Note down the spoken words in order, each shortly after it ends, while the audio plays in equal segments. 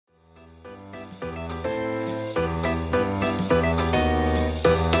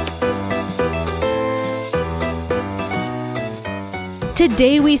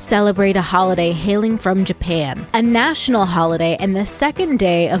Today we celebrate a holiday hailing from Japan, a national holiday and the second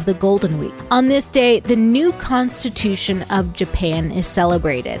day of the Golden Week. On this day, the new Constitution of Japan is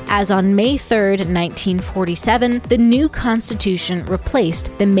celebrated, as on May 3rd, 1947, the new Constitution replaced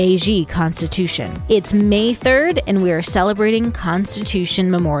the Meiji Constitution. It's May 3rd, and we are celebrating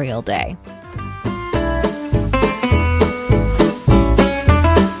Constitution Memorial Day.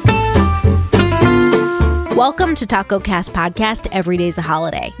 Welcome to TacoCast Podcast, Every Day's a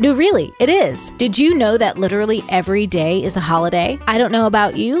Holiday. No, really, it is. Did you know that literally every day is a holiday? I don't know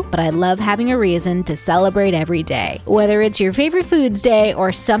about you, but I love having a reason to celebrate every day. Whether it's your favorite foods day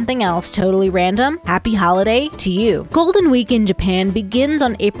or something else totally random, happy holiday to you. Golden Week in Japan begins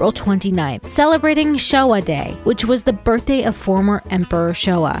on April 29th, celebrating Showa Day, which was the birthday of former Emperor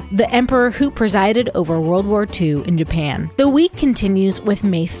Showa, the emperor who presided over World War II in Japan. The week continues with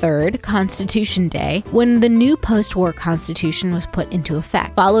May 3rd, Constitution Day, when the new post-war constitution was put into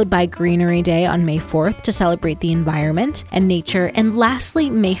effect, followed by Greenery Day on May 4th to celebrate the environment and nature, and lastly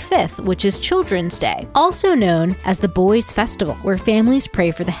May 5th, which is Children's Day, also known as the Boys' Festival, where families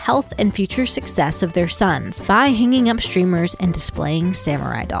pray for the health and future success of their sons by hanging up streamers and displaying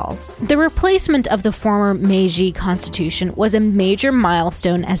samurai dolls. The replacement of the former Meiji Constitution was a major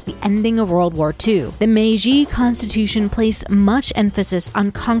milestone as the ending of World War II. The Meiji Constitution placed much emphasis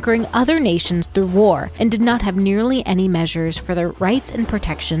on conquering other nations through war and did not have nearly any measures for the rights and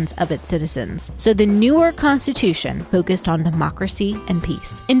protections of its citizens. So the newer constitution focused on democracy and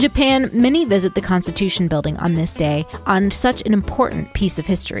peace. In Japan, many visit the Constitution building on this day on such an important piece of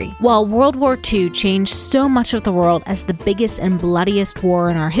history. While World War II changed so much of the world as the biggest and bloodiest war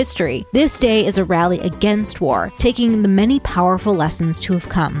in our history, this day is a rally against war, taking the many powerful lessons to have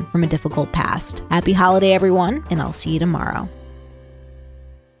come from a difficult past. Happy holiday, everyone, and I'll see you tomorrow.